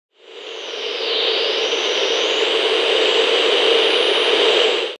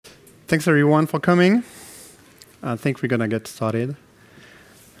Thanks everyone for coming. I think we're gonna get started.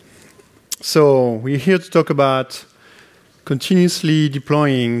 So we're here to talk about continuously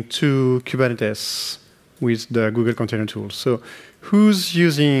deploying to Kubernetes with the Google Container Tools. So who's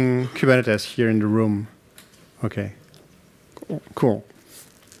using Kubernetes here in the room? Okay, cool.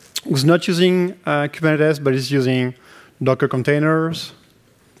 Who's not using Kubernetes but is using Docker containers?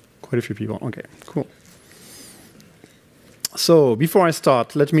 Quite a few people. Okay, cool. So before I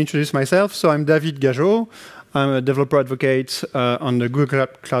start, let me introduce myself. So I'm David Gageot. I'm a developer advocate on the Google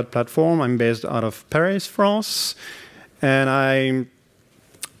Cloud Platform. I'm based out of Paris, France. And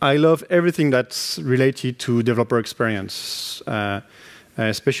I love everything that's related to developer experience,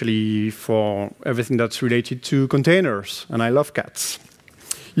 especially for everything that's related to containers. And I love cats.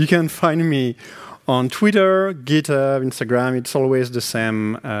 You can find me on Twitter, GitHub, Instagram. It's always the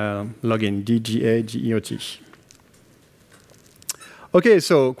same login, DGAGEOT. Okay,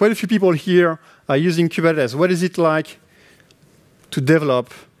 so quite a few people here are using Kubernetes. What is it like to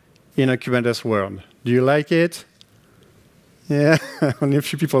develop in a Kubernetes world? Do you like it? Yeah, only a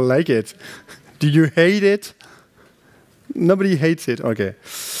few people like it. Do you hate it? Nobody hates it, okay.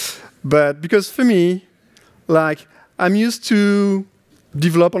 But because for me, like, I'm used to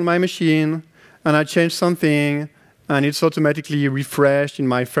develop on my machine, and I change something, and it's automatically refreshed in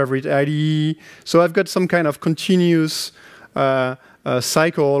my favorite IDE. So I've got some kind of continuous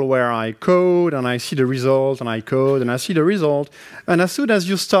cycle where I code, and I see the result, and I code, and I see the result. And as soon as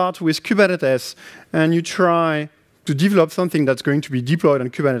you start with Kubernetes, and you try to develop something that's going to be deployed on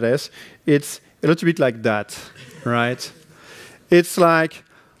Kubernetes, it's a little bit like that, right? It's like,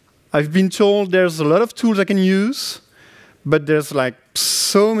 I've been told there's a lot of tools I can use, but there's like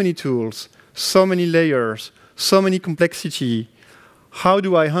so many tools, so many layers, so many complexity. How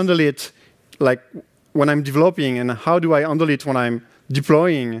do I handle it like when I'm developing, and how do I handle it when I'm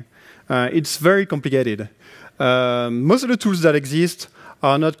deploying? It's very complicated. Most of the tools that exist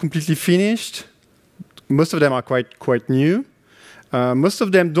are not completely finished. Most of them are quite new. Most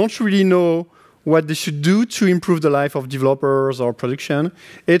of them don't really know what they should do to improve the life of developers or production.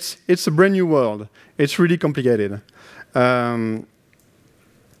 It's a brand new world. It's really complicated. And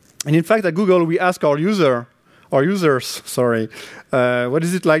in fact, at Google, we ask our users, what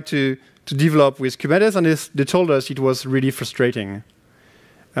is it like to develop with Kubernetes? And they told us it was really frustrating.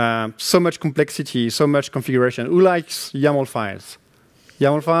 So much complexity, so much configuration. Who likes YAML files?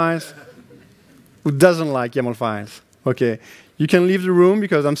 YAML files? Who doesn't like YAML files? Okay. You can leave the room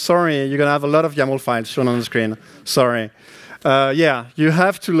because I'm sorry, you're going to have a lot of YAML files shown on the screen. Sorry. Yeah, you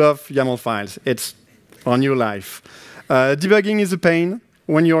have to love YAML files. It's on your life. Debugging is a pain.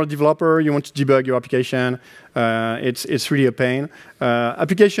 When you're a developer, you want to debug your application. It's really a pain.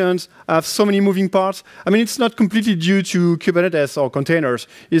 Applications have so many moving parts. I mean, it's not completely due to Kubernetes or containers.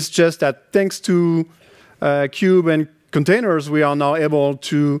 It's just that thanks to Kube and containers, we are now able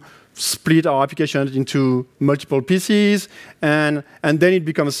to split our applications into multiple pieces, and then it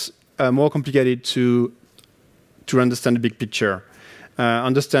becomes more complicated to understand the big picture,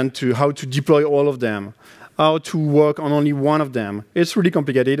 understand how to deploy all of them, how to work on only one of them. It's really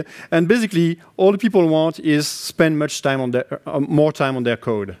complicated. And basically, all the people want is spend much time on more time on their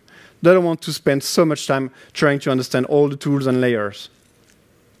code. They don't want to spend so much time trying to understand all the tools and layers.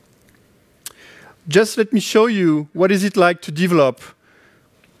 Just let me show you what is it like to develop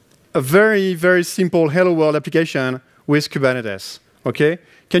a very, very simple Hello World application with Kubernetes. Okay?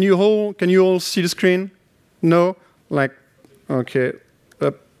 Can you all see the screen? No? Like, okay,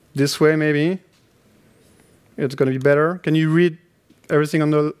 up this way maybe. It's going to be better. Can you read everything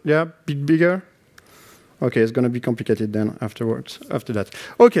on the, yeah, bit bigger? Okay, it's going to be complicated then afterwards, after that.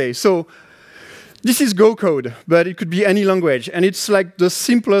 Okay, so this is Go code, but it could be any language. And it's like the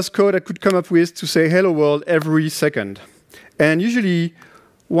simplest code I could come up with to say hello world every second. And usually,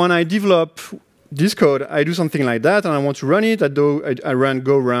 when I develop this code, I do something like that, and I want to run it. I run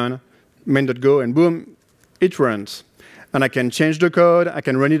go run main.go, and boom, it runs. And I can change the code, I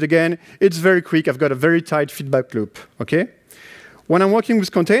can run it again. It's very quick, I've got a very tight feedback loop, okay? When I'm working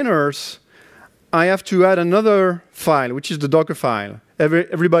with containers, I have to add another file, which is the Docker file.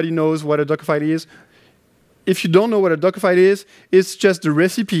 Everybody knows what a Docker file is. If you don't know what a Docker file is, it's just the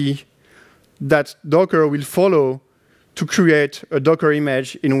recipe that Docker will follow to create a Docker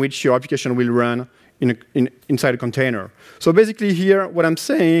image in which your application will run inside a container. So basically here, what I'm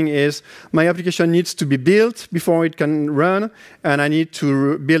saying is my application needs to be built before it can run, and I need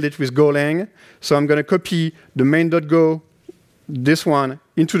to build it with Golang. So I'm going to copy the main.go, this one,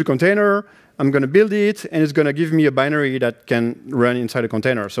 into the container. I'm going to build it, and it's going to give me a binary that can run inside a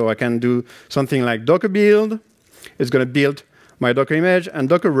container. So I can do something like Docker build. It's going to build my Docker image and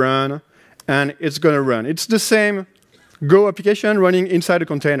Docker run, and it's going to run. It's the same Go application running inside a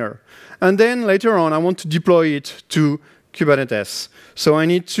container. And then later on, I want to deploy it to Kubernetes. So I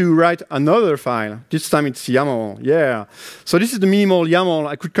need to write another file. This time it's YAML. Yeah. So this is the minimal YAML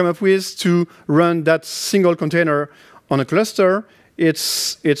I could come up with to run that single container on a cluster.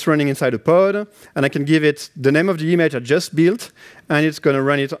 It's running inside a pod, and I can give it the name of the image I just built, and it's going to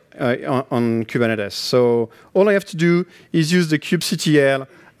run it on Kubernetes. So all I have to do is use the kubectl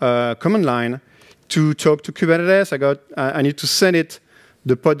command line to talk to Kubernetes. I need to send it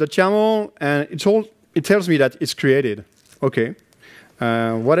the pod.yaml, and it tells me that it's created. Okay.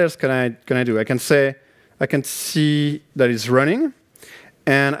 What else can I do? I can see that it's running,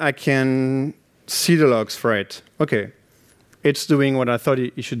 and I can see the logs for it. Okay. It's doing what I thought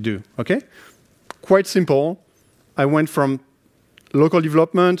it should do. Okay. Quite simple. I went from local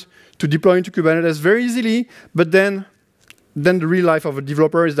development to deploying to Kubernetes very easily, but then the real life of a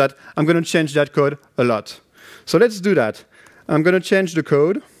developer is that I'm going to change that code a lot. So let's do that. I'm going to change the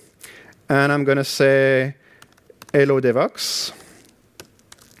code, and I'm going to say hello devox.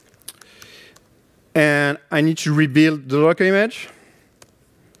 And I need to rebuild the Docker image.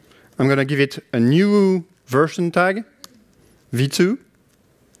 I'm going to give it a new version tag, v2.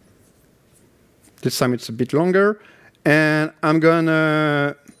 This time it's a bit longer. And I'm going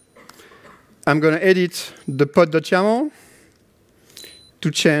to edit the pod.yaml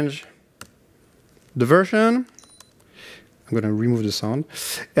to change the version. I'm going to remove the sound.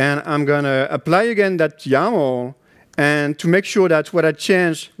 And I'm going to apply again that YAML. And to make sure that what I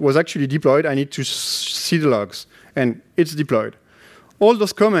changed was actually deployed, I need to see the logs. And it's deployed. All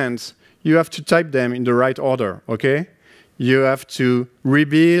those commands, you have to type them in the right order, OK? You have to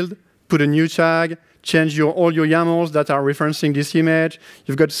rebuild, put a new tag, change all your YAMLs that are referencing this image.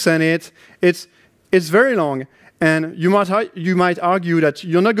 You've got to send it. It's very long. And you might argue that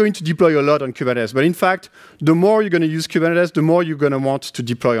you're not going to deploy a lot on Kubernetes. But in fact, the more you're going to use Kubernetes, the more you're going to want to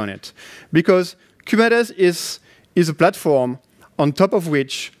deploy on it. Because Kubernetes is a platform on top of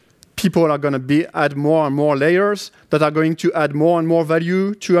which people are going to add more and more layers that are going to add more and more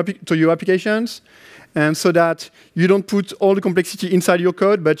value to your applications. And so that you don't put all the complexity inside your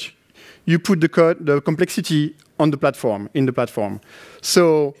code, but you put the complexity on the platform, in the platform.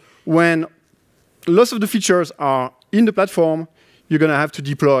 So when lots of the features are in the platform, you're going to have to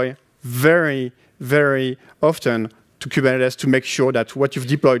deploy very, very often to Kubernetes to make sure that what you've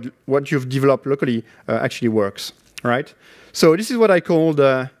deployed, what you've developed locally actually works, right? So this is what I call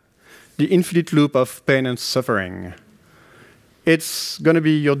the infinite loop of pain and suffering. It's going to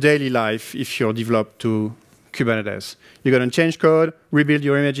be your daily life if you're developed to Kubernetes. You're going to change code, rebuild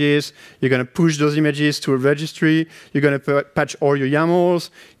your images. You're going to push those images to a registry. You're going to patch all your YAMLs,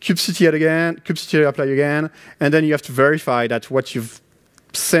 kubectl again, kubectl apply again, and then you have to verify that what you've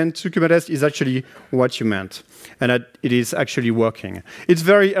sent to Kubernetes is actually what you meant, and that it is actually working. It's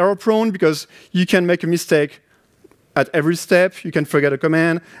very error-prone because you can make a mistake at every step. You can forget a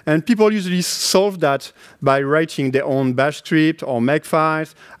command, and people usually solve that by writing their own bash script or make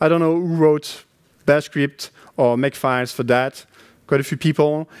files. I don't know who wrote bash script or make files for that. Quite a few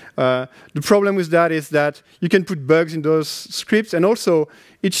people. The problem with that is that you can put bugs in those scripts, and also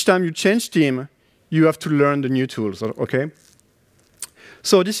each time you change team, you have to learn the new tools, okay?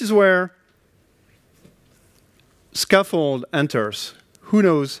 So this is where Skaffold enters. Who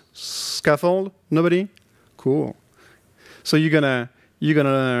knows Skaffold? Nobody? Cool. So you're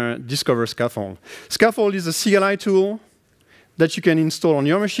gonna discover Skaffold. Skaffold is a CLI tool that you can install on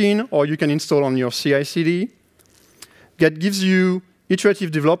your machine or you can install on your CI/CD. That gives you iterative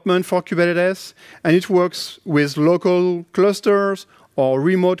development for Kubernetes, and it works with local clusters or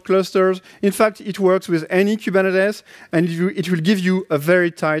remote clusters. In fact, it works with any Kubernetes, and it will give you a very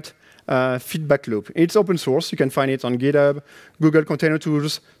tight feedback loop. It's open source. You can find it on GitHub, Google Container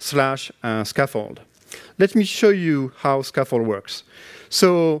Tools /Skaffold. Let me show you how Skaffold works.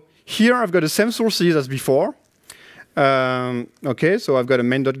 So here I've got the same sources as before. Okay, so I've got a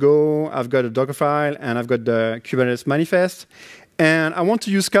main.go, I've got a Docker file, and I've got the Kubernetes manifest. And I want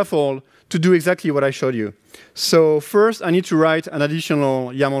to use Skaffold to do exactly what I showed you. So first, I need to write an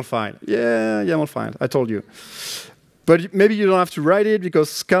additional YAML file. Yeah, YAML file, I told you. But maybe you don't have to write it because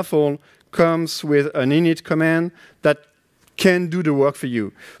Skaffold comes with an init command that can do the work for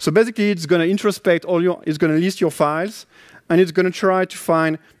you. So basically, it's going to introspect it's going to list your files, and it's going to try to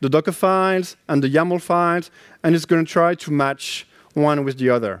find the Docker files and the YAML files, and it's going to try to match one with the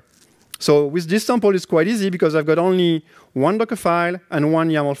other. So with this sample, it's quite easy because I've got only one Docker file and one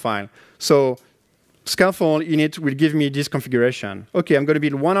YAML file. So Skaffold init will give me this configuration. OK, I'm going to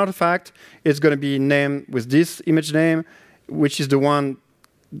build one artifact. It's going to be named with this image name. which is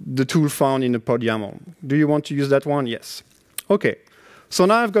the tool found in the pod YAML. Do you want to use that one? Yes. OK. So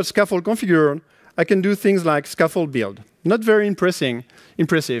now I've got Skaffold configured. I can do things like Skaffold build. Not very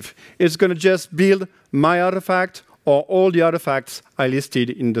impressive. It's going to just build my artifact or all the artifacts I listed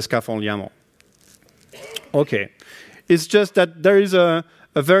in the Skaffold YAML. OK. It's just that there is a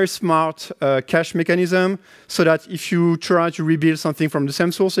very smart cache mechanism so that if you try to rebuild something from the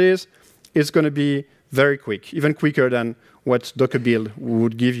same sources, it's going to be very quick, even quicker than what Docker build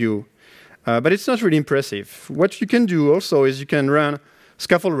would give you. But it's not really impressive. What you can do also is you can run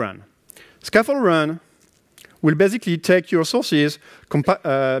Skaffold run. Skaffold run will basically take your sources,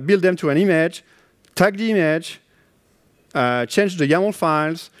 build them to an image, tag the image, change the YAML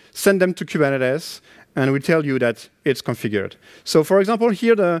files, send them to Kubernetes, and will tell you that it's configured. So for example,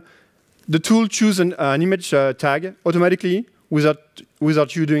 here the tool chooses an image tag automatically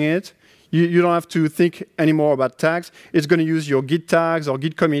without you doing it. You don't have to think anymore about tags. It's going to use your Git tags or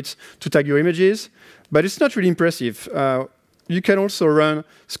Git commits to tag your images. But it's not really impressive. You can also run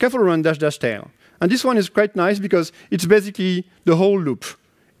Skaffold run -- tail. And this one is quite nice because it's basically the whole loop.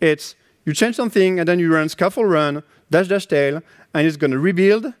 It's you change something, and then you run Skaffold run -- tail, and it's going to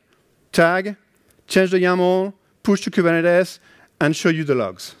rebuild, tag, change the YAML, push to Kubernetes, and show you the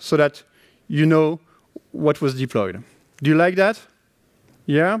logs so that you know what was deployed. Do you like that?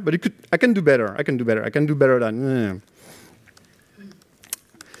 Yeah, but I can do better. I can do better than.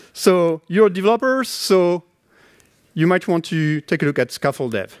 So you're developers, so you might want to take a look at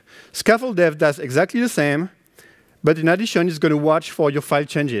Skaffold dev. Skaffold dev does exactly the same, but in addition, it's going to watch for your file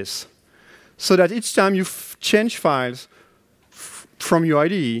changes. So that each time you change files from your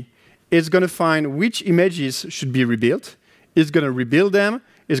IDE, it's going to find which images should be rebuilt. It's going to rebuild them.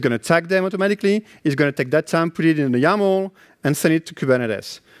 It's going to tag them automatically. It's going to take that time, put it in the YAML, and send it to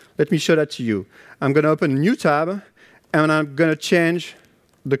Kubernetes. Let me show that to you. I'm going to open a new tab, and I'm going to change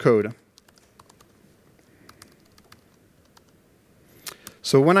the code.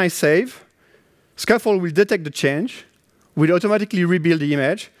 So when I save, Skaffold will detect the change, will automatically rebuild the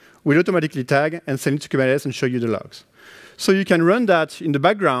image, will automatically tag, and send it to Kubernetes and show you the logs. So you can run that in the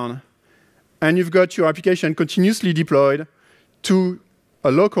background, and you've got your application continuously deployed to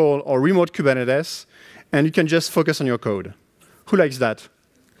a local or remote Kubernetes, and you can just focus on your code. Who likes that?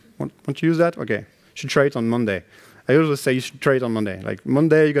 Want to use that? OK. You should try it on Monday. I always say you should try it on Monday. Like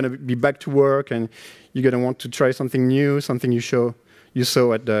Monday, you're going to be back to work, and you're going to want to try something new, something you saw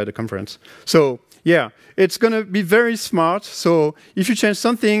at the conference. So yeah, it's going to be very smart. So if you change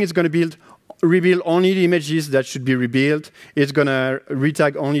something, it's going to rebuild only the images that should be rebuilt. It's going to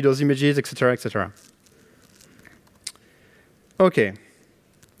retag only those images, et cetera, et cetera. OK.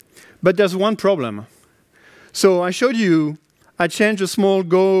 But there's one problem. So I showed you, I changed a small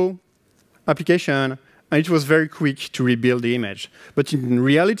Go application, and it was very quick to rebuild the image. But in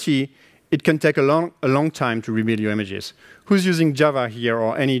reality, it can take a long time to rebuild your images. Who's using Java here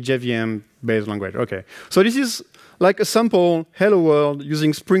or any JVM-based language? OK. So this is like a sample Hello World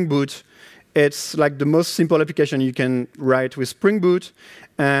using Spring Boot. It's like the most simple application you can write with Spring Boot.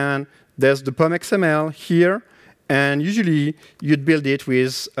 And there's the POM XML here. And usually, you'd build it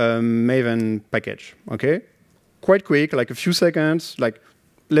with a Maven package. OK? Quite quick, like a few seconds, like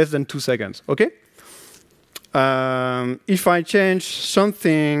less than 2 seconds. OK? If I change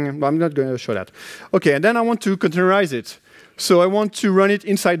something, well, I'm not going to show that. OK, and then I want to containerize it. So I want to run it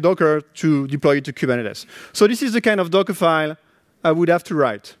inside Docker to deploy it to Kubernetes. So this is the kind of Docker file I would have to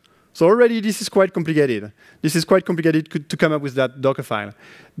write. So already this is quite complicated. This is quite complicated to come up with that Docker file.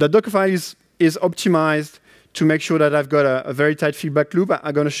 That Docker file is optimized to make sure that I've got a very tight feedback loop.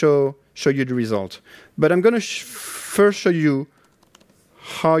 I'm going to show you the result. But I'm going to first show you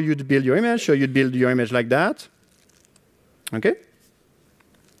how you'd build your image. So you'd build your image like that. OK?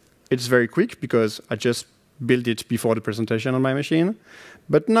 It's very quick because I just built it before the presentation on my machine.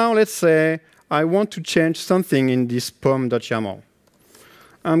 But now let's say I want to change something in this pom.yaml.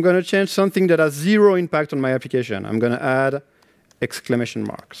 I'm going to change something that has 0 impact on my application. I'm going to add exclamation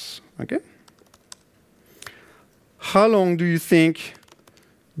marks. OK? How long do you think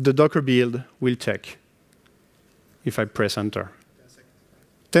the Docker build will take if I press Enter?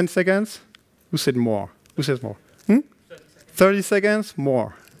 10 seconds? Who said more? Who says more? 30 seconds?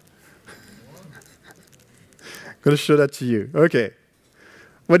 More. I'm going to show that to you. OK.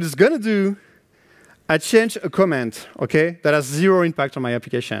 What it's going to do, I change a comment, OK, that has 0 impact on my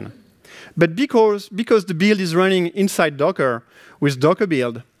application. But because the build is running inside Docker with Docker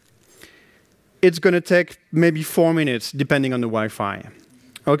build, it's going to take maybe 4 minutes, depending on the Wi-Fi.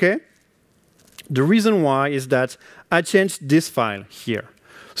 OK? The reason why is that I changed this file here.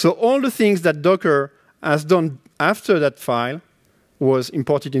 So all the things that Docker has done after that file was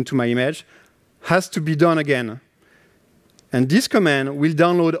imported into my image has to be done again. And this command will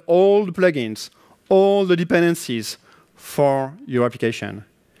download all the plugins, all the dependencies for your application.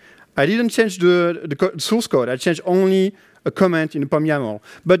 I didn't change the source code. I changed only a comment in the POM YAML.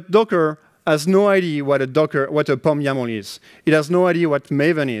 But Docker has no idea what a POM YAML is. It has no idea what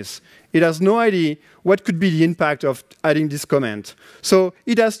Maven is. It has no idea what could be the impact of adding this comment. So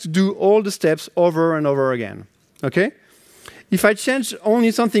it has to do all the steps over and over again. Okay? If I change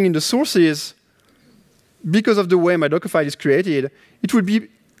only something in the sources, because of the way my Dockerfile is created, it would be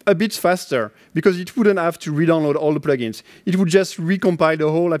a bit faster because it wouldn't have to re-download all the plugins. It would just recompile the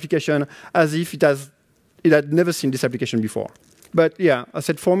whole application as if it had never seen this application before. But yeah, I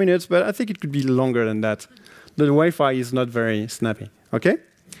said 4 minutes, but I think it could be longer than that. The Wi-Fi is not very snappy. Okay?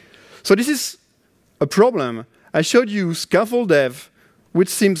 So this is a problem. I showed you Skaffold dev, which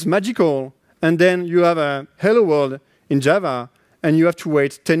seems magical, and then you have a hello world in Java, and you have to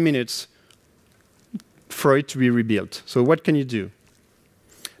wait 10 minutes for it to be rebuilt. So what can you do?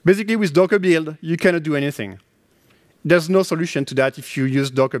 Basically, with Docker build, you cannot do anything. There's no solution to that if you use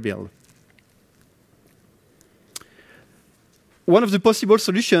Docker build. One of the possible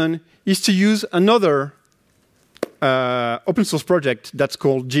solutions is to use another open source project that's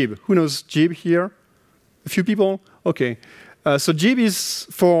called Jib. Who knows Jib here? A few people? OK. So Jib is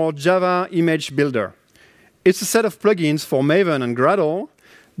for Java Image Builder. It's a set of plugins for Maven and Gradle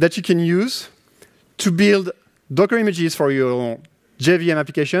that you can use to build Docker images for your JVM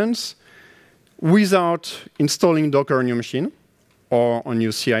applications without installing Docker on your machine or on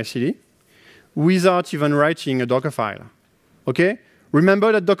your CI/CD, without even writing a Docker file. Okay?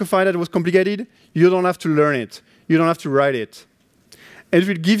 Remember that Docker file that was complicated? You don't have to learn it. You don't have to write it. And it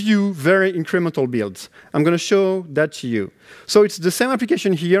will give you very incremental builds. I'm going to show that to you. So it's the same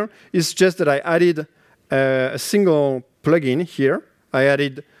application here. It's just that I added a single plugin here. I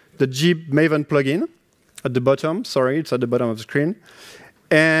added the Jib Maven plugin at the bottom. Sorry, it's at the bottom of the screen.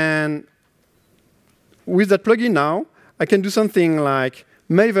 And with that plugin now, I can do something like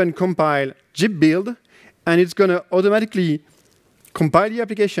Maven compile Jib build, and it's going to automatically compile the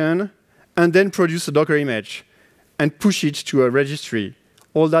application and then produce a Docker image and push it to a registry.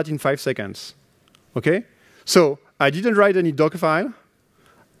 All that in 5 seconds. Okay? So I didn't write any Docker file.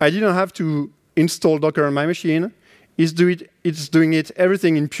 I didn't have to install Docker on my machine. It's doing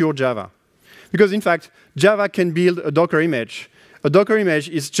everything in pure Java. Because in fact, Java can build a Docker image. A Docker image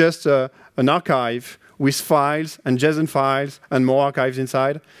is just an archive with files and JSON files and more archives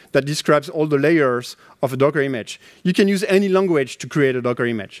inside that describes all the layers of a Docker image. You can use any language to create a Docker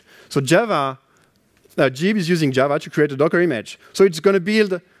image. So Jib is using Java to create a Docker image. So it's going to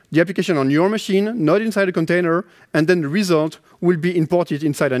build the application on your machine, not inside a container, and then the result will be imported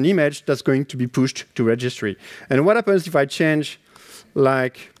inside an image that's going to be pushed to registry. And what happens if I change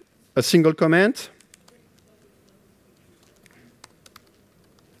like a single comment?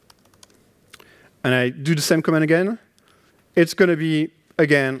 And I do the same command again? It's going to be,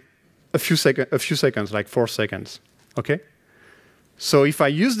 again, a few seconds, like 4 seconds. Okay? So if I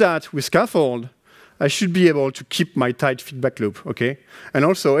use that with Skaffold, I should be able to keep my tight feedback loop, okay? And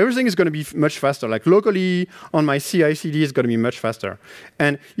also, everything is going to be much faster. Like locally, on my CI/CD, it's going to be much faster.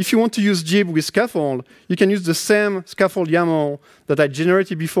 And if you want to use Jib with Skaffold, you can use the same Skaffold YAML that I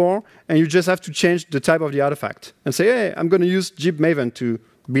generated before, and you just have to change the type of the artifact. And say, hey, I'm going to use Jib Maven to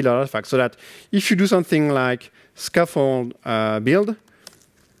build an artifact, so that if you do something like Skaffold build,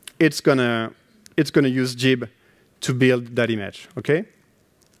 it's gonna use Jib to build that image, okay?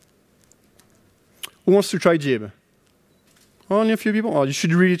 Who wants to try Jib? Only a few people? Oh, you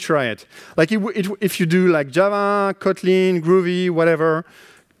should really try it. Like if you do like Java, Kotlin, Groovy, whatever,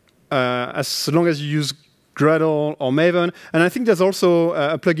 as long as you use Gradle or Maven. And I think there's also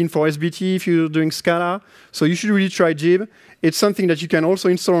a plugin for SBT if you're doing Scala. So you should really try Jib. It's something that you can also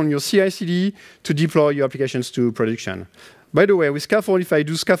install on your CI/CD to deploy your applications to production. By the way, with Skaffold, if I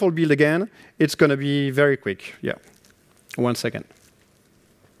do Skaffold build again, it's going to be very quick. Yeah, 1 second.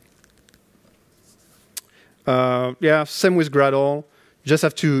 Yeah, same with Gradle. Just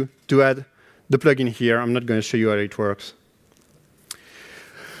have to add the plugin here. I'm not going to show you how it works.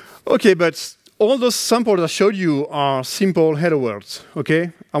 OK, but all those samples I showed you are simple hello worlds.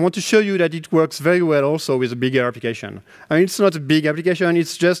 OK, I want to show you that it works very well also with a bigger application. I mean, it's not a big application.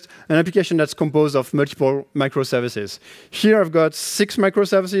 It's just an application that's composed of multiple microservices. Here I've got 6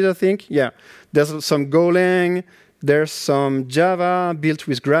 microservices, I think. Yeah, there's some Golang. There's some Java built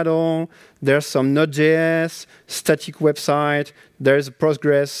with Gradle. There's some Node.js, static website. There's a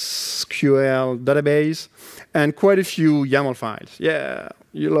PostgreSQL database, and quite a few YAML files. Yeah,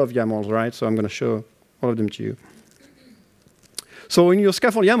 you love YAMLs, right? So I'm going to show all of them to you. So in your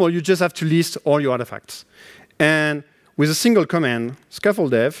Skaffold YAML, you just have to list all your artifacts. And with a single command,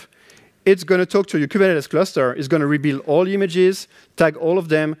 Skaffold dev, it's going to talk to your Kubernetes cluster. It's going to rebuild all the images, tag all of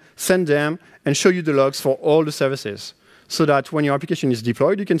them, send them, and show you the logs for all the services. So that when your application is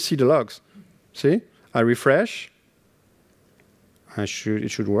deployed, you can see the logs. See? I refresh. It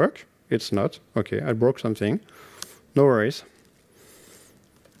should work. It's not. OK, I broke something. No worries.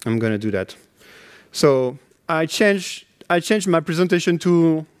 I'm going to do that. So I changed my presentation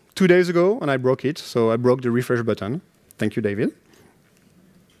tool 2 days ago, and I broke it. So I broke the refresh button. Thank you, David.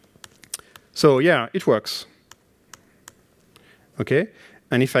 So yeah, it works. OK.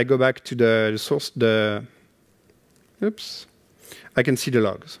 And if I go back to the source, oops, I can see the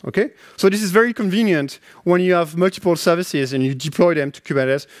logs. OK. So this is very convenient when you have multiple services and you deploy them to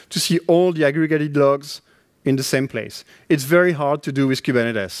Kubernetes to see all the aggregated logs in the same place. It's very hard to do with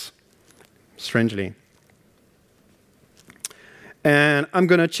Kubernetes, strangely. And I'm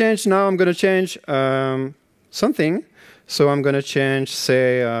going to change now. I'm going to change something. So I'm going to change,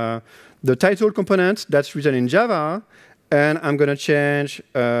 say, the title component that's written in Java. And I'm going to change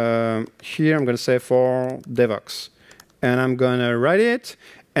here. I'm going to say for DevOps. And I'm going to write it.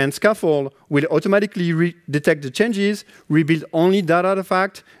 And Skaffold will automatically detect the changes, rebuild only that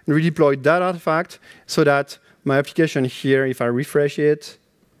artifact, and redeploy that artifact so that my application here, if I refresh it,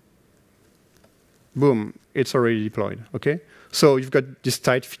 boom, it's already deployed. Okay? So you've got this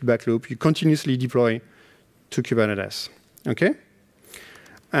tight feedback loop. You continuously deploy to Kubernetes. Okay?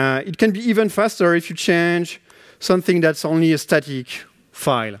 It can be even faster if you change something that's only a static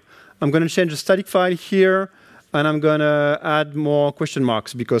file. I'm going to change the static file here, and I'm going to add more question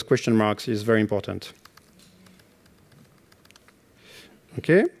marks, because question marks is very important.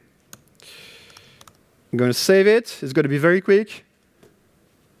 OK. I'm going to save it. It's going to be very quick.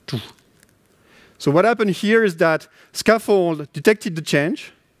 So what happened here is that Skaffold detected the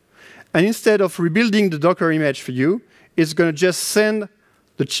change, and instead of rebuilding the Docker image for you, it's going to just send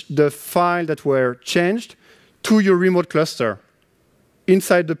the file that were changed to your remote cluster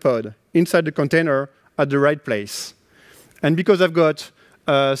inside the pod, inside the container, at the right place. And because I've got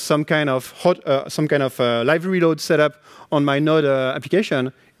some kind of live reload set up on my Node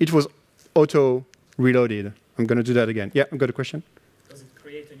application, it was auto reloaded. I'm going to do that again. Yeah, I've got a question. Does it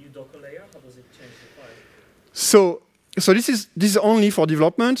create a new Docker layer? How does it change the file? So this is only for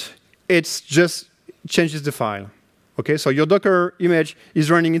development. It's just changes the file. Okay, so your Docker image is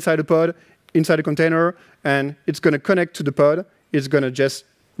running inside a pod, inside a container, and it's going to connect to the pod. It's going to just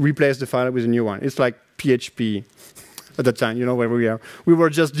replace the file with a new one. It's like PHP at that time, you know, where we are. We were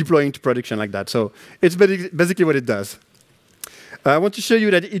just deploying to production like that. So it's basically what it does. I want to show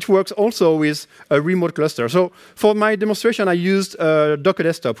you that it works also with a remote cluster. So for my demonstration, I used Docker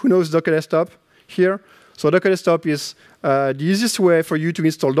Desktop. Who knows Docker Desktop here? So Docker Desktop is the easiest way for you to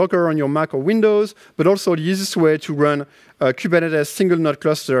install Docker on your Mac or Windows, but also the easiest way to run a Kubernetes single node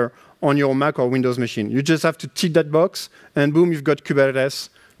cluster on your Mac or Windows machine. You just have to tick that box, and boom, you've got Kubernetes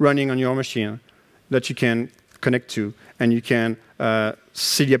running on your machine that you can connect to, and you can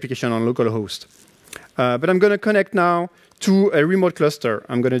see the application on localhost. But I'm going to connect now to a remote cluster.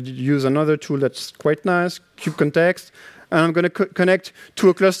 I'm going to use another tool that's quite nice, KubeContext, and I'm going to connect to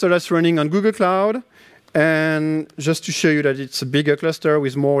a cluster that's running on Google Cloud. And just to show you that it's a bigger cluster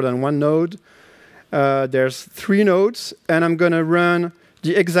with more than one node, there's 3 nodes, and I'm going to run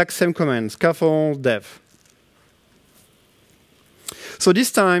the exact same command, Skaffold dev. So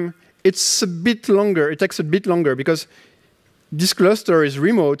this time, it's a bit longer. It takes a bit longer because this cluster is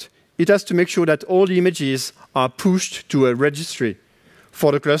remote. It has to make sure that all the images are pushed to a registry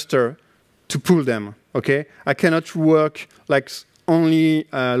for the cluster to pull them. Okay? I cannot work like only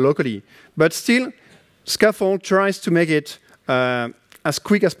locally. But still, Skaffold tries to make it as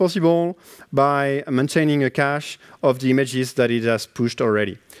quick as possible by maintaining a cache of the images that it has pushed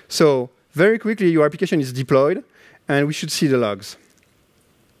already. So very quickly, your application is deployed, and we should see the logs.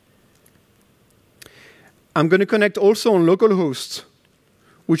 I'm going to connect also on localhost,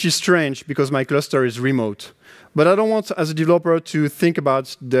 which is strange because my cluster is remote. But I don't want, as a developer, to think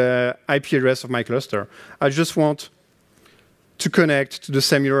about the IP address of my cluster. I just want to connect to the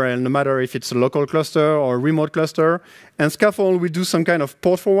same URL, no matter if it's a local cluster or a remote cluster. And Skaffold will do some kind of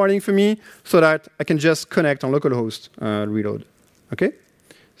port forwarding for me so that I can just connect on localhost reload. Okay?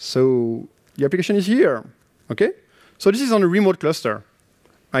 So the application is here. Okay? So this is on a remote cluster.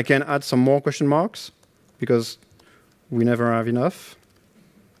 I can add some more question marks because we never have enough.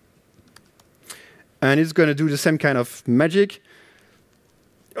 And it's going to do the same kind of magic.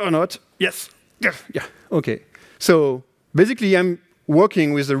 Or not. Yes. Yeah. OK. So basically, I'm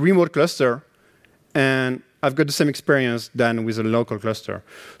working with a remote cluster, and I've got the same experience than with a local cluster.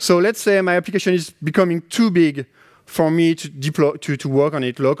 So let's say my application is becoming too big for me to deploy to work on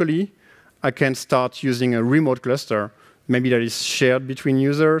it locally. I can start using a remote cluster, maybe that is shared between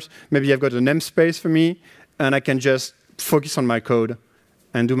users. Maybe I've got a namespace for me, and I can just focus on my code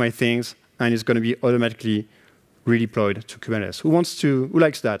and do my things, and it's going to be automatically redeployed to Kubernetes. Who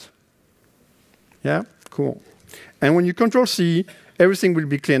likes that? Yeah, cool. And when you Control C, everything will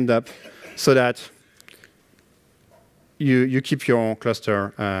be cleaned up so that you keep your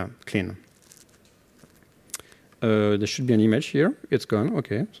cluster clean. There should be an image here. It's gone.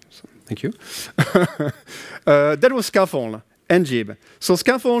 OK, so, thank you. That was Skaffold and Jib. So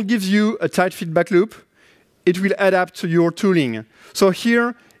Skaffold gives you a tight feedback loop. It will adapt to your tooling. So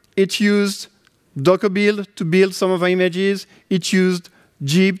here, it used Docker build to build some of our images. It used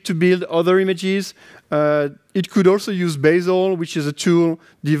Jib to build other images. It could also use Bazel, which is a tool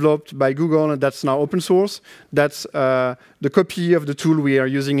developed by Google, and that's now open source. That's the copy of the tool we are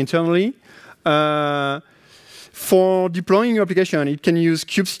using internally. For deploying your application, it can use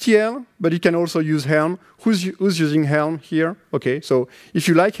kubectl, but it can also use Helm. Who's using Helm here? OK, so if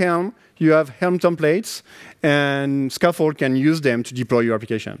you like Helm, you have Helm templates, and Skaffold can use them to deploy your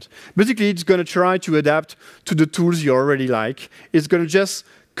applications. Basically, it's going to try to adapt to the tools you already like. It's going to just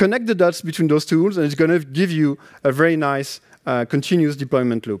connect the dots between those tools, and it's going to give you a very nice continuous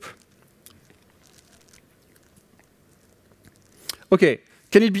deployment loop. OK,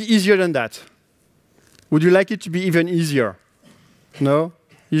 can it be easier than that? Would you like it to be even easier? No?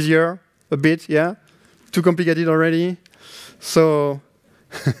 Easier? A bit, yeah? Too complicated already? So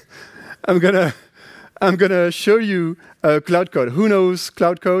I'm gonna show you Cloud Code. Who knows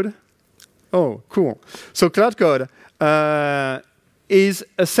Cloud Code? Oh, cool. So Cloud Code is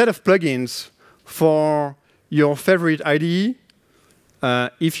a set of plugins for your favorite IDE,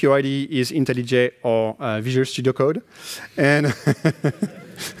 if your IDE is IntelliJ or Visual Studio Code. And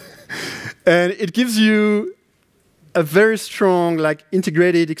and it gives you a very strong, like,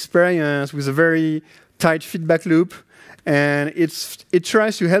 integrated experience with a very tight feedback loop. And it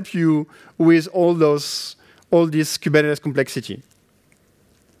tries to help you with all this Kubernetes complexity.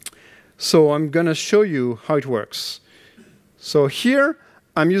 So I'm going to show you how it works. So here,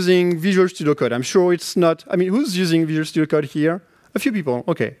 I'm using Visual Studio Code. I'm sure it's not, I mean, who's using Visual Studio Code here? A few people,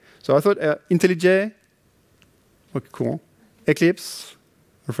 OK. So I thought IntelliJ, OK, cool. Eclipse,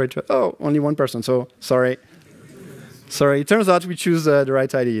 afraid to, oh, only one person, so sorry. Sorry, it turns out we choose the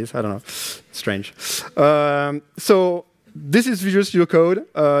right IDEs. I don't know, strange. So this is Visual Studio Code.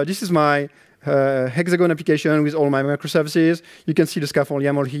 This is my Hexagon application with all my microservices. You can see the Skaffold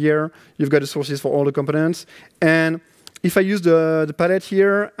YAML here. You've got the sources for all the components. And if I use the palette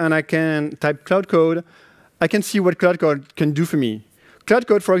here and I can type Cloud Code, I can see what Cloud Code can do for me. Cloud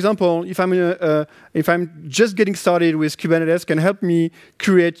Code, for example, if I'm just getting started with Kubernetes, can help me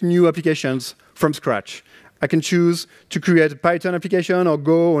create new applications from scratch. I can choose to create a Python application, or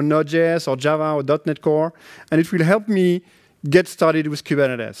Go, or Node.js, or Java, or .NET Core, and it will help me get started with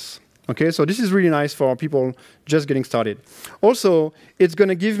Kubernetes. Okay, so this is really nice for people just getting started. Also, it's going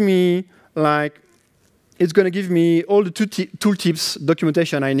to give me all the tooltips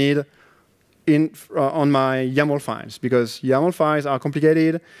documentation I need on my YAML files, because YAML files are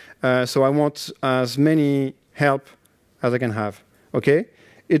complicated, so I want as many help as I can have. Okay.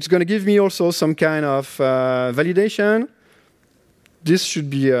 It's going to give me also some kind of validation. This should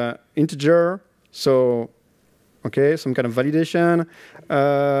be an integer, so okay, some kind of validation.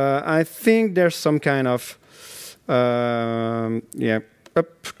 I think there's some kind of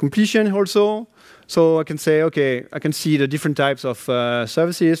completion also. So I can say, okay, I can see the different types of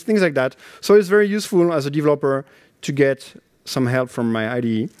services, things like that. So it's very useful as a developer to get some help from my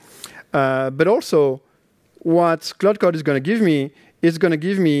IDE. But also, what Cloud Code is going to give me, it's going to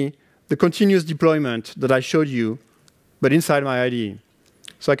give me the continuous deployment that I showed you, but inside my IDE.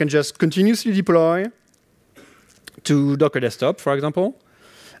 So I can just continuously deploy to Docker Desktop, for example,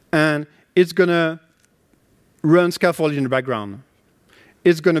 and it's going to run Skaffold in the background.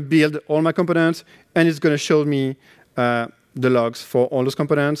 It's going to build all my components, and it's going to show me the logs for all those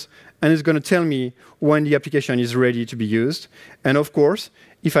components, and it's going to tell me when the application is ready to be used. And of course,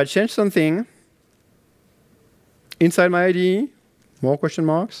 if I change something inside my IDE, more question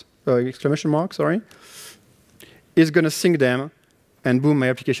marks, exclamation marks, sorry, it's going to sync them, and boom, my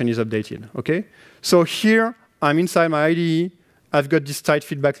application is updated. Okay? So here, I'm inside my IDE. I've got this tight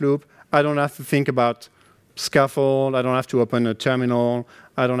feedback loop. I don't have to think about Skaffold. I don't have to open a terminal.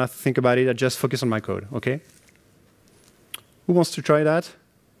 I don't have to think about it. I just focus on my code. Okay? Who wants to try that?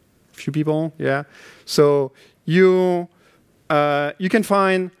 A few people? Yeah. So you can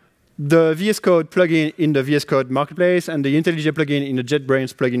find the VS Code plugin in the VS Code marketplace and the IntelliJ plugin in the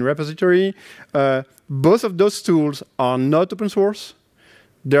JetBrains plugin repository. Both of those tools are not open source.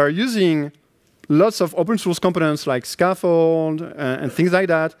 They are using lots of open source components like Skaffold and things like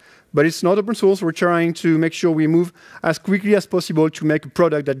that, but it's not open source. We're trying to make sure we move as quickly as possible to make a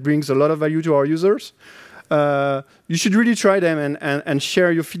product that brings a lot of value to our users. You should really try them and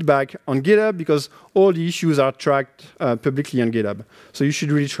share your feedback on GitHub, because all the issues are tracked publicly on GitHub. So you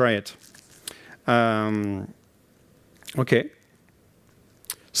should really try it. OK.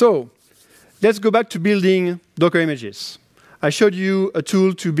 So let's go back to building Docker images. I showed you a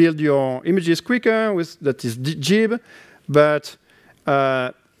tool to build your images quicker, that is Jib. But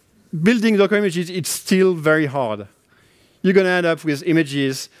building Docker images, it's still very hard. You're going to end up with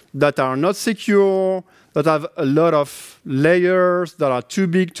images that are not secure, that have a lot of layers, that are too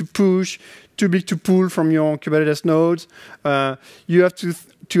big to push, too big to pull from your Kubernetes nodes. You have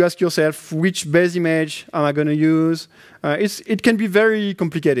to ask yourself, which base image am I going to use? It can be very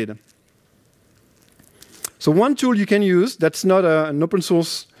complicated. So one tool you can use that's not an open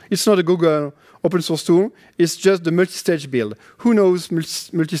source, it's not a Google open source tool, it's just the multi-stage build. Who knows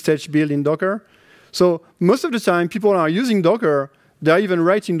multi-stage build in Docker? So most of the time, people are using Docker. They're even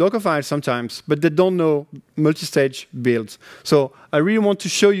writing Docker files sometimes, but they don't know multi-stage builds. So I really want to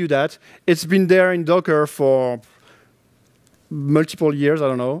show you that. It's been there in Docker for multiple years, I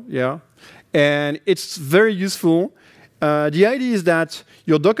don't know, yeah. And it's very useful. The idea is that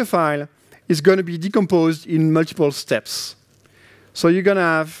your Docker file is going to be decomposed in multiple steps. So you're going to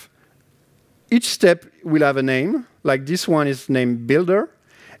have, each step will have a name, like this one is named builder.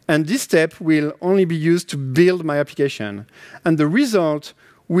 And this step will only be used to build my application. And the result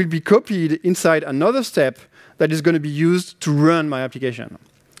will be copied inside another step that is going to be used to run my application.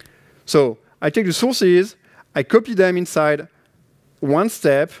 So I take the sources, I copy them inside one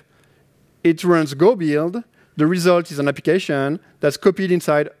step, it runs go build, the result is an application that's copied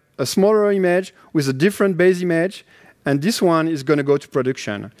inside a smaller image with a different base image, and this one is going to go to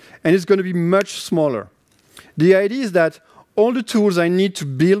production. And it's going to be much smaller. The idea is that all the tools I need to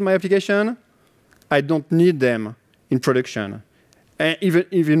build my application, I don't need them in production. And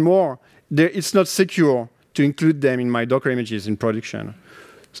even more, it's not secure to include them in my Docker images in production.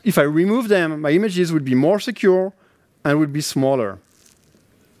 If I remove them, my images would be more secure and would be smaller.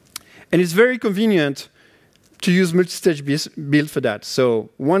 And it's very convenient to use multi-stage build for that. So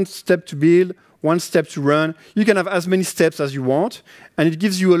one step to build, one step to run. You can have as many steps as you want, and it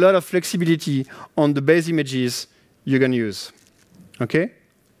gives you a lot of flexibility on the base images you're going to use. OK?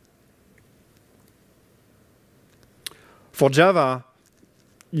 For Java,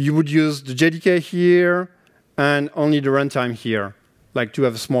 you would use the JDK here and only the runtime here, like to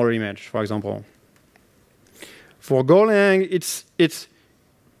have a smaller image, for example. For Golang, it's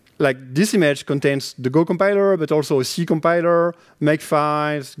like this image contains the Go compiler, but also a C compiler,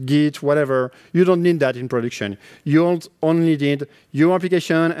 Makefiles, Git, whatever. You don't need that in production. You only need your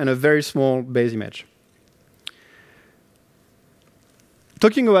application and a very small base image.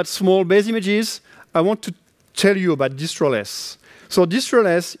 Talking about small base images, I want to tell you about distroless. So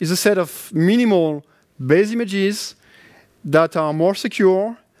distroless is a set of minimal base images that are more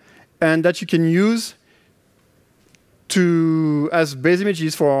secure and that you can use as base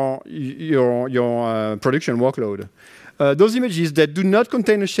images for your production workload. Those images that do not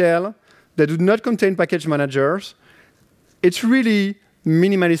contain a shell, that do not contain package managers, it's really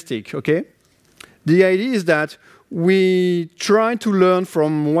minimalistic, OK? The idea is that we try to learn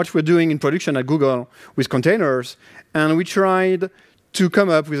from what we're doing in production at Google with containers, and we tried to come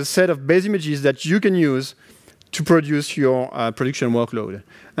up with a set of base images that you can use to produce your production workload.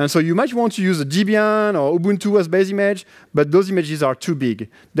 And so you might want to use a Debian or Ubuntu as base image, but those images are too big.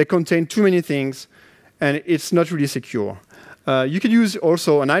 They contain too many things, and it's not really secure. You can use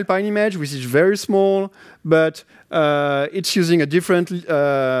also an Alpine image, which is very small, but it's using a different C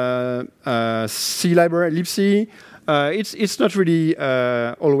library, libc. It's not really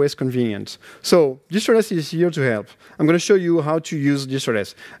always convenient. So distroless is here to help. I'm going to show you how to use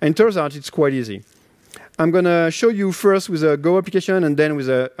distroless. And it turns out it's quite easy. I'm going to show you first with a Go application and then with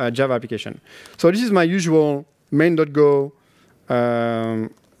a Java application. So this is my usual main.go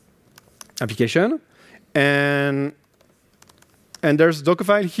application. And there's a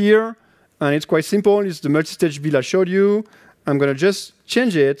Dockerfile here. And it's quite simple. It's the multi-stage build I showed you. I'm going to just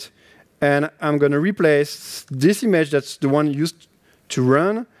change it. And I'm going to replace this image that's the one used to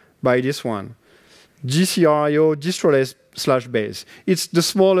run by this one. GCRIO distroless /base. It's the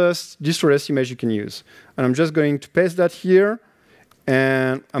smallest distroless image you can use. And I'm just going to paste that here.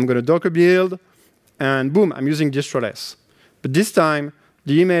 And I'm going to Docker build. And boom, I'm using distroless. But this time,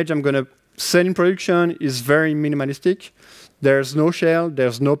 the image I'm going to send in production is very minimalistic. There's no shell,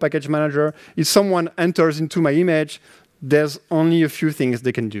 there's no package manager. If someone enters into my image, there's only a few things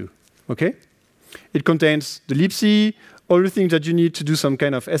they can do, okay? It contains the libc, all the things that you need to do some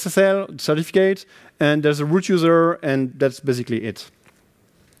kind of SSL certificate, and there's a root user, and that's basically it.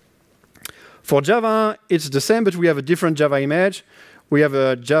 For Java, it's the same, but we have a different Java image. We have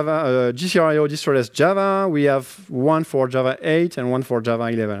a Java GCRIO distroless Java. We have one for Java 8 and one for Java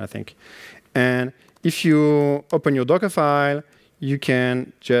 11, I think. And if you open your Docker file, you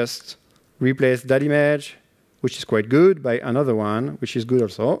can just replace that image, which is quite good, by another one, which is good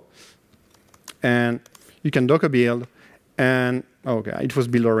also. And you can Docker build, and okay, it was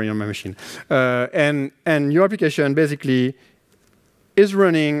built already on my machine. And your application basically is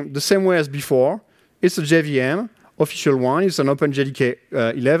running the same way as before. It's a JVM, official one. It's an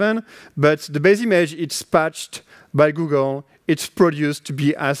OpenJDK 11, but the base image, it's patched by Google. It's produced to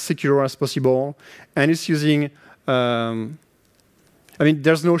be as secure as possible, and it's using. I mean,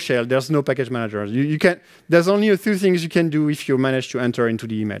 there's no shell, there's no package manager. You can. There's only a few things you can do if you manage to enter into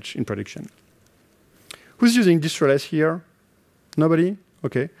the image in production. Who's using distroless here? Nobody?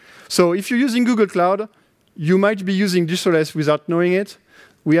 Okay. So if you're using Google Cloud, you might be using distroless without knowing it.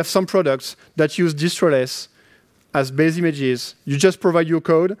 We have some products that use distroless as base images. You just provide your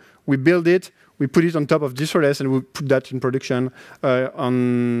code, we build it, we put it on top of distroless, and we put that in production.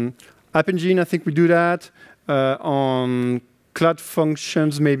 On App Engine, I think we do that. On Cloud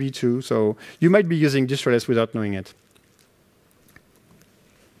Functions, maybe too. So you might be using distroless without knowing it.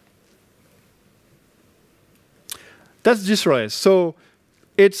 That's distroless. So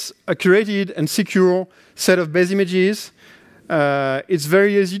it's a curated and secure set of base images. It's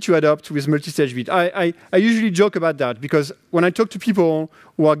very easy to adopt with multi-stage build. I usually joke about that because when I talk to people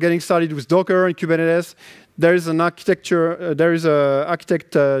who are getting started with Docker and Kubernetes, there is an architecture, there is an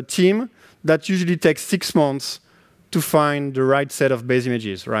architect team that usually takes 6 months to find the right set of base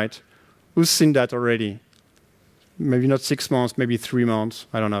images, right? Who's seen that already? Maybe not 6 months, maybe 3 months,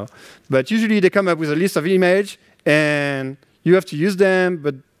 I don't know. But usually they come up with a list of images, and you have to use them,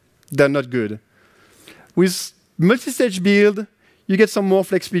 but they're not good. With multi-stage build, you get some more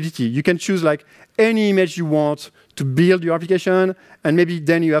flexibility. You can choose like any image you want to build your application, and maybe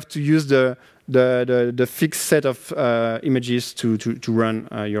then you have to use the fixed set of images to run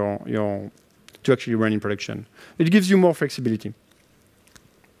to actually run in production. It gives you more flexibility.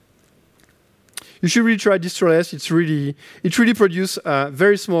 You should really try distroless. It really produces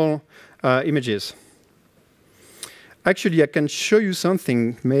very small images. Actually, I can show you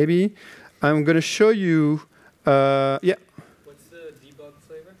something, maybe. I'm going to show you, yeah. What's the debug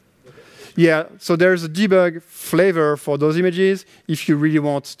flavor? Yeah, so there's a debug flavor for those images if you really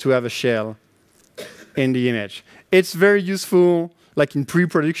want to have a shell in the image. It's very useful, like in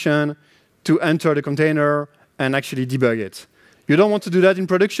pre-production, to enter the container and actually debug it. You don't want to do that in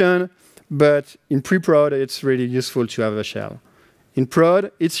production, but in pre-prod, it's really useful to have a shell. In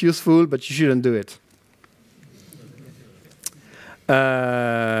prod, it's useful, but you shouldn't do it.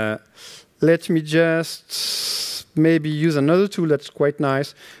 Let me just maybe use another tool that's quite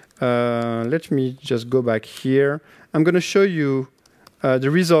nice. Let me just go back here. I'm going to show you the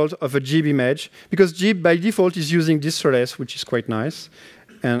result of a Jib image, because Jib by default is using distroless, which is quite nice.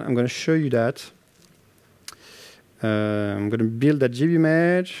 And I'm going to show you that. I'm going to build that Jib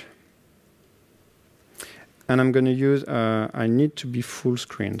image. And I'm going to use, I need to be full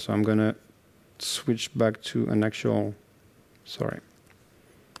screen, so I'm going to switch back to an actual, sorry.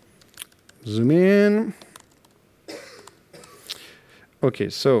 Zoom in. OK,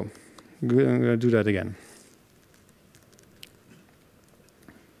 so I'm going to do that again.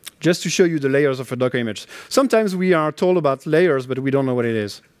 Just to show you the layers of a Docker image. Sometimes we are told about layers, but we don't know what it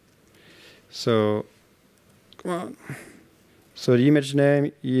is. So, come on. So the image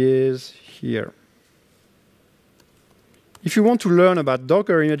name is here. If you want to learn about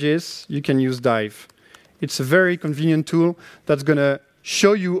Docker images, you can use Dive. It's a very convenient tool that's going to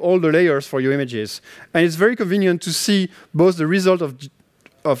show you all the layers for your images. And it's very convenient to see both the result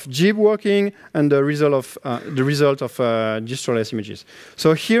of Jib working and the result of distroless images.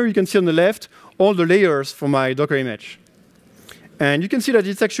 So here you can see on the left all the layers for my Docker image. And you can see that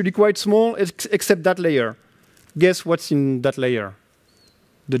it's actually quite small, except that layer. Guess what's in that layer?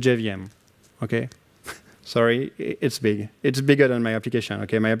 The JVM. Okay? Sorry, it's big. It's bigger than my application.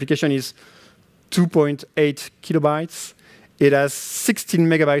 Okay, my application is 2.8 kilobytes. It has 16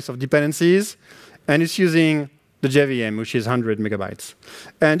 megabytes of dependencies, and it's using the JVM, which is 100 megabytes.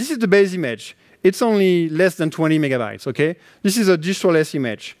 And this is the base image. It's only less than 20 megabytes, okay? This is a distroless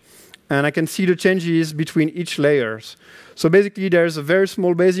image. and I can see the changes between each layers. So basically, there's a very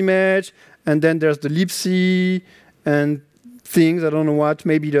small base image, and then there's the libc and things, I don't know what,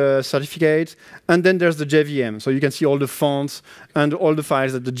 maybe the certificate, and then there's the JVM. So you can see all the fonts and all the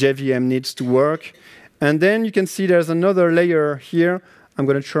files that the JVM needs to work. And then you can see there's another layer here. I'm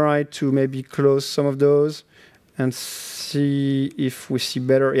going to try to maybe close some of those and see if we see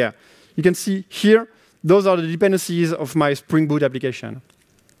better. Yeah, you can see here, those are the dependencies of my Spring Boot application.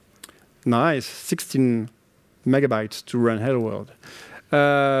 Nice, 16 megabytes to run Hello World.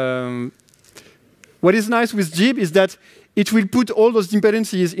 What is nice with Jib is that it will put all those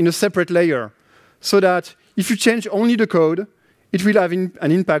dependencies in a separate layer, so that if you change only the code, it will have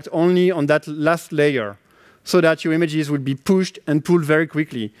an impact only on that last layer, so that your images will be pushed and pulled very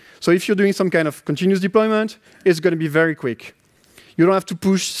quickly. So if you're doing some kind of continuous deployment, it's going to be very quick. You don't have to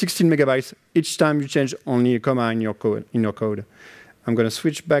push 16 megabytes each time you change only a comma in your code. I'm going to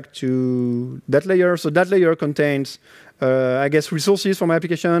switch back to that layer. So that layer contains, I guess, resources for my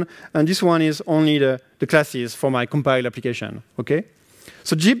application, and this one is only the classes for my compiled application. Okay?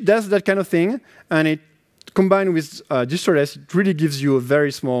 So Jib does that kind of thing, and it combined with distroless, it really gives you a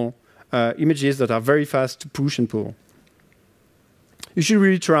very small images that are very fast to push and pull. You should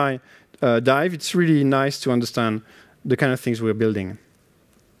really try Dive. It's really nice to understand the kind of things we're building.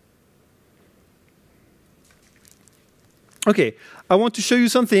 Okay, I want to show you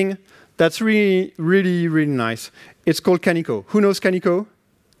something that's really, really, really nice. It's called Kaniko. Who knows Kaniko?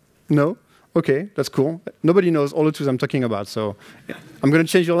 No? Okay, that's cool. Nobody knows all the tools I'm talking about, so yeah, I'm going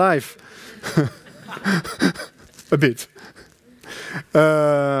to change your life. A bit.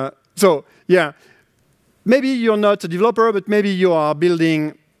 So, yeah, maybe you're not a developer, but maybe you are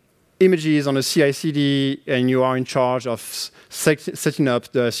building images on a CI/CD, and you are in charge of setting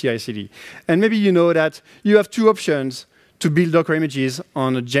up the CI/CD. And maybe you know that you have two options to build Docker images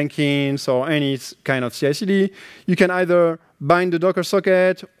on a Jenkins or any kind of CI/CD. You can either bind the Docker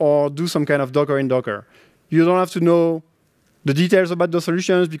socket or do some kind of Docker in Docker. You don't have to know the details about those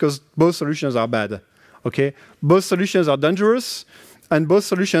solutions, because both solutions are bad. Okay? Both solutions are dangerous, and both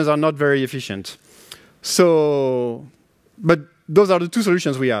solutions are not very efficient. So, but those are the two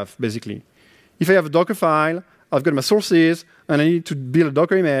solutions we have, basically. If I have a Docker file, I've got my sources, and I need to build a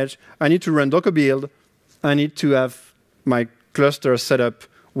Docker image, I need to run Docker build, I need to have my cluster set up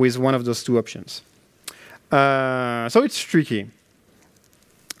with one of those two options. So it's tricky.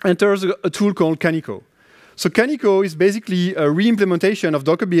 And there's a tool called Kaniko. So Kaniko is basically a re-implementation of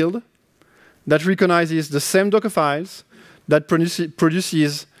Docker build that recognizes the same Docker files, that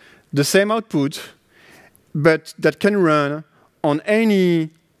produces the same output, but that can run on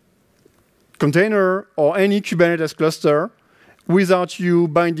any container or any Kubernetes cluster without you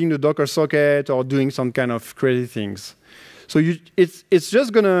binding the Docker socket or doing some kind of crazy things. So it's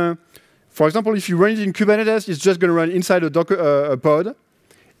just going to, for example, if you run it in Kubernetes, it's just going to run inside a Docker pod,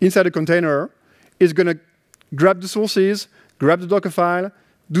 inside a container. It's going to grab the sources, grab the Docker file,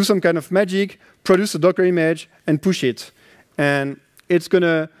 do some kind of magic, produce a Docker image, and push it. And it's going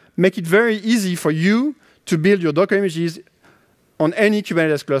to make it very easy for you to build your Docker images on any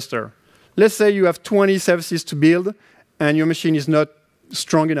Kubernetes cluster. Let's say you have 20 services to build, and your machine is not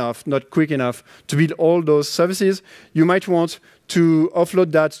strong enough, not quick enough to build all those services. You might want to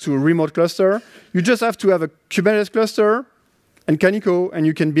offload that to a remote cluster. You just have to have a Kubernetes cluster and Kaniko, and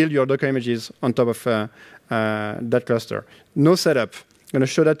you can build your Docker images on top of that cluster. No setup. I'm going to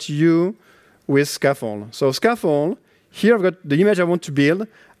show that to you with Skaffold. So Skaffold, here I've got the image I want to build.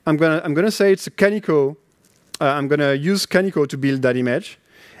 I'm gonna say it's a Kaniko. I'm going to use Kaniko to build that image.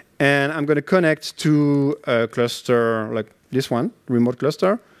 And I'm going to connect to a cluster like this one, remote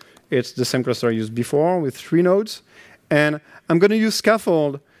cluster. It's the same cluster I used before with 3 nodes. And I'm going to use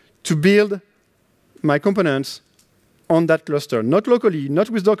Skaffold to build my components on that cluster, not locally, not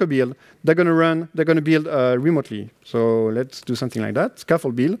with Docker build. They're going to build remotely. So let's do something like that.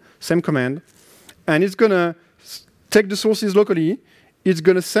 Skaffold build, same command. And it's going to take the sources locally. It's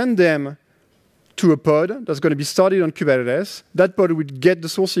going to send them to a pod that's going to be started on Kubernetes. That pod will get the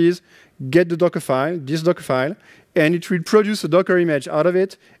sources, get the Docker file, this Docker file, and it will produce a Docker image out of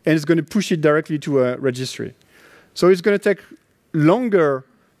it, and it's going to push it directly to a registry. So it's going to take longer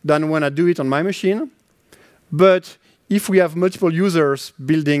than when I do it on my machine, but if we have multiple users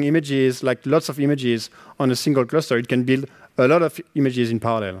building images, like lots of images on a single cluster, it can build a lot of images in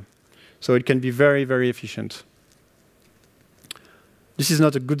parallel. So it can be very, very efficient. This is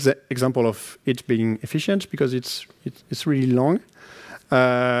not a good example of it being efficient because it's really long.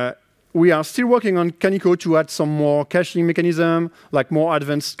 We are still working on Kaniko to add some more caching mechanism, like more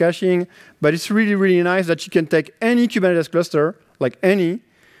advanced caching. But it's really, really nice that you can take any Kubernetes cluster, like any,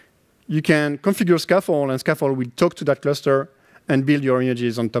 you can configure Skaffold, and Skaffold will talk to that cluster and build your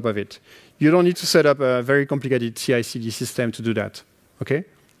images on top of it. You don't need to set up a very complicated CI/CD system to do that, okay?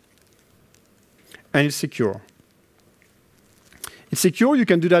 And it's secure. It's secure. You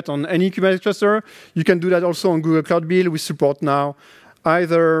can do that on any Kubernetes cluster. You can do that also on Google Cloud Build. We support now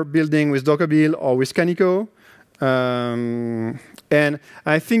either building with Docker Build or with Kaniko. And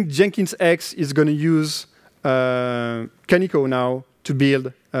I think Jenkins X is going to use Kaniko now to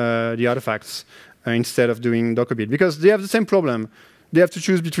build the artifacts instead of doing Docker Build, because they have the same problem. They have to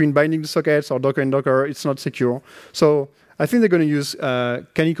choose between binding the sockets or Docker and Docker. It's not secure. So I think they're going to use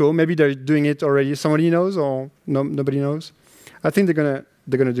Kaniko. Maybe they're doing it already. Somebody knows, or nobody knows. I think they're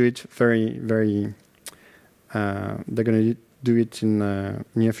gonna do it very. They're gonna do it in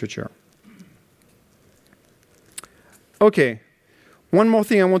near future. Okay. One more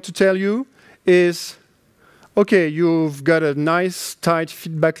thing I want to tell you is, okay, you've got a nice tight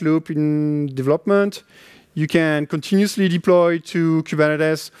feedback loop in development. You can continuously deploy to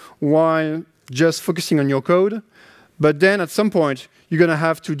Kubernetes while just focusing on your code. But then at some point, you're going to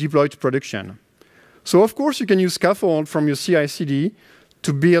have to deploy to production. So of course, you can use Skaffold from your CI/CD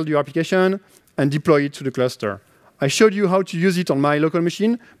to build your application and deploy it to the cluster. I showed you how to use it on my local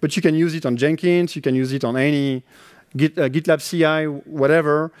machine, but you can use it on Jenkins. You can use it on any GitLab CI,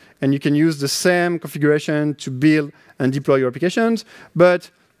 whatever, and you can use the same configuration to build and deploy your applications. But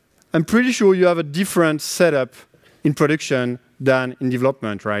I'm pretty sure you have a different setup in production than in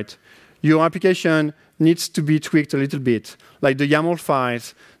development, right? Your application needs to be tweaked a little bit. Like the YAML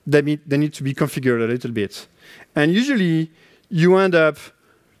files, they need to be configured a little bit. And usually, you end up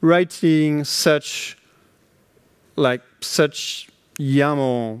writing such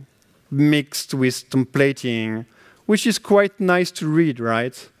YAML mixed with templating, which is quite nice to read,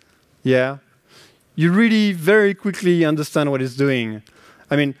 right? Yeah? You really very quickly understand what it's doing.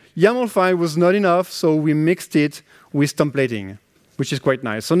 I mean, YAML file was not enough, so we mixed it with templating, which is quite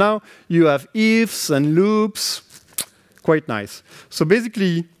nice. So now you have ifs and loops, quite nice. So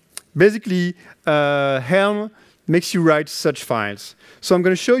basically, Helm makes you write such files. So I'm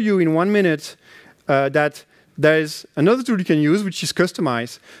going to show you in 1 minute that there is another tool you can use, which is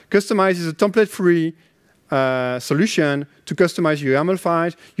Customize. Customize is a template-free solution to customize your YAML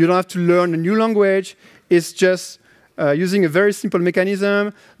files. You don't have to learn a new language. It's just using a very simple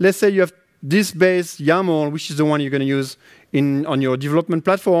mechanism. Let's say you have this base YAML, which is the one you're going to use on your development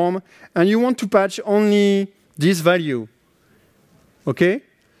platform, and you want to patch only this value. Okay?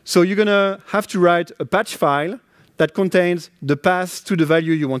 So you're going to have to write a patch file that contains the path to the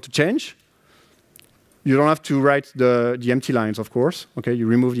value you want to change. You don't have to write the empty lines, of course. Okay, you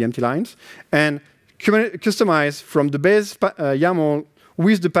remove the empty lines. And Customize from the base YAML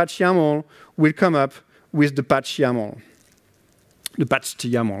with the patch YAML will come up with the patch YAML, the patched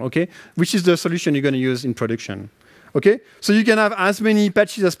YAML, okay? Which is the solution you're going to use in production. Okay? So you can have as many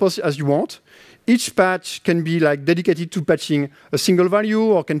patches as you want. Each patch can be like dedicated to patching a single value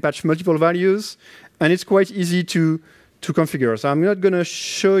or can patch multiple values. And it's quite easy to configure. So I'm not going to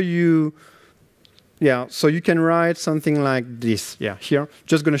show you. Yeah, so you can write something like this. Yeah, here.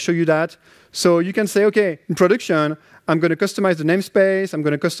 Just going to show you that. So you can say, OK, in production, I'm going to customize the namespace. I'm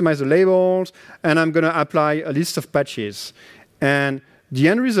going to customize the labels. And I'm going to apply a list of patches. And the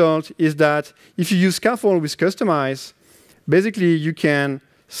end result is that if you use Skaffold with Customize, basically you can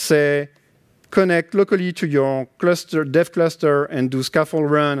say, connect locally to your cluster, dev cluster, and do Skaffold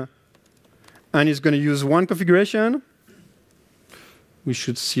run. And it's going to use one configuration. We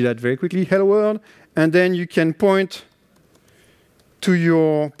should see that very quickly. Hello world. And then you can point to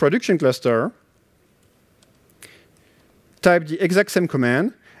your production cluster, type the exact same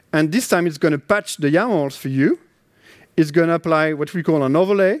command, and this time it's going to patch the YAMLs for you. It's going to apply what we call an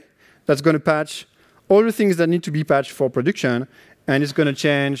overlay that's going to patch all the things that need to be patched for production, and it's going to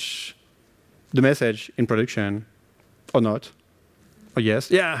change the message in production, or not. Oh,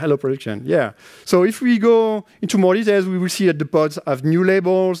 yes. Yeah, hello, production. Yeah. So if we go into more details, we will see that the pods have new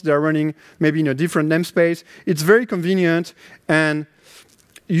labels. They're running maybe in a different namespace. It's very convenient, and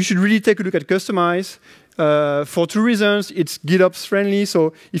you should really take a look at Customize. For two reasons. It's GitOps friendly,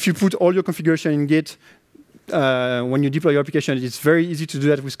 so if you put all your configuration in Git, when you deploy your application, it's very easy to do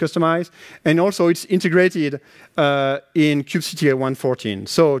that with Customize. And also, it's integrated in kubectl 1.14.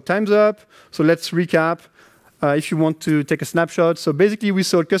 So time's up. So let's recap. If you want to take a snapshot. So basically, we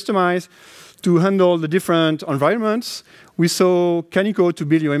saw Customize to handle the different environments. We saw Kaniko to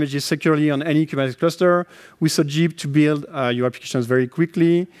build your images securely on any Kubernetes cluster. We saw Jib to build your applications very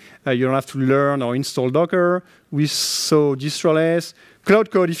quickly. You don't have to learn or install Docker. We saw distroless, Cloud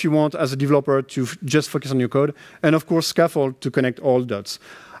Code if you want as a developer to just focus on your code. And of course, Skaffold to connect all dots.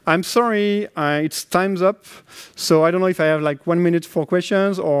 I'm sorry, it's time's up. So I don't know if I have like 1 minute for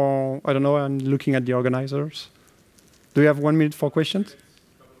questions, or I don't know, I'm looking at the organizers. Do you have 1 minute for questions?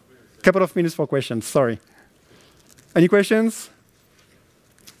 Couple of minutes for questions, sorry. Any questions?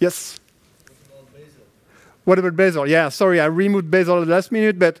 Yes? What about Bazel? Yeah, sorry, I removed Bazel at the last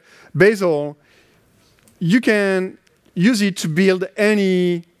minute, but Bazel, you can use it to build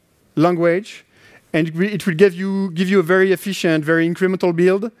any language, and it will give you a very efficient, very incremental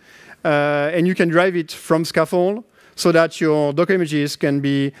build, and you can drive it from Skaffold so that your Docker images can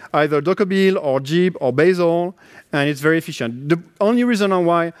be either Docker build or Jib or Bazel, and it's very efficient. The only reason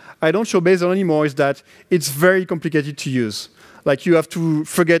why I don't show Bazel anymore is that it's very complicated to use. Like you have to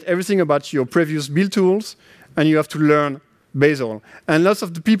forget everything about your previous build tools, and you have to learn Bazel. And lots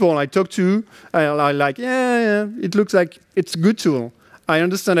of the people I talk to are like, yeah, it looks like it's a good tool. I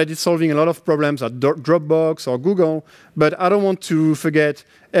understand that it's solving a lot of problems at Dropbox or Google, but I don't want to forget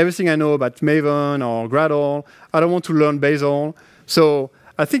everything I know about Maven or Gradle. I don't want to learn Bazel. So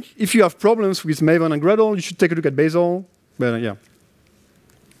I think if you have problems with Maven and Gradle, you should take a look at Bazel. But yeah.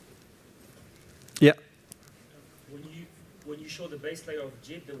 Yeah. When you show the base layer of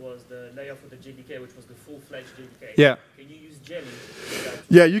Jib, there was the layer for the JDK, which was the full-fledged JDK. Yeah. Can you use Jelly?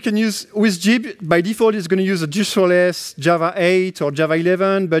 Yeah, you can use, with Jib, by default, it's going to use a JSON-less Java 8 or Java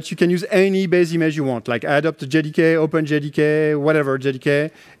 11, but you can use any base image you want, like add up the JDK, open JDK, whatever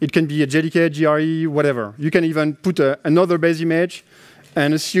JDK. It can be a JDK, GRE, whatever. You can even put another base image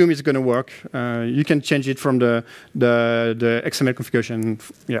and assume it's going to work. You can change it from the XML configuration.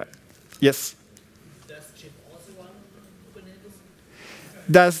 Yeah. Yes?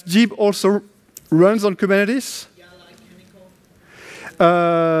 Does Jib also runs on Kubernetes? Yeah, like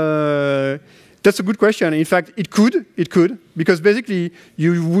Kaniko. That's a good question. In fact, it could, because basically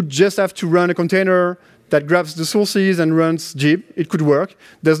you would just have to run a container that grabs the sources and runs Jib. It could work.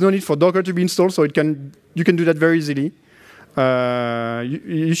 There's no need for Docker to be installed, so you can do that very easily.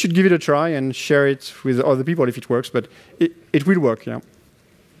 You should give it a try and share it with other people if it works, but it will work, yeah.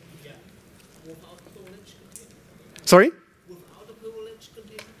 Sorry?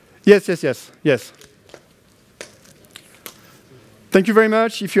 Yes. Thank you very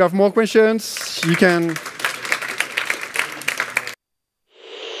much. If you have more questions, you can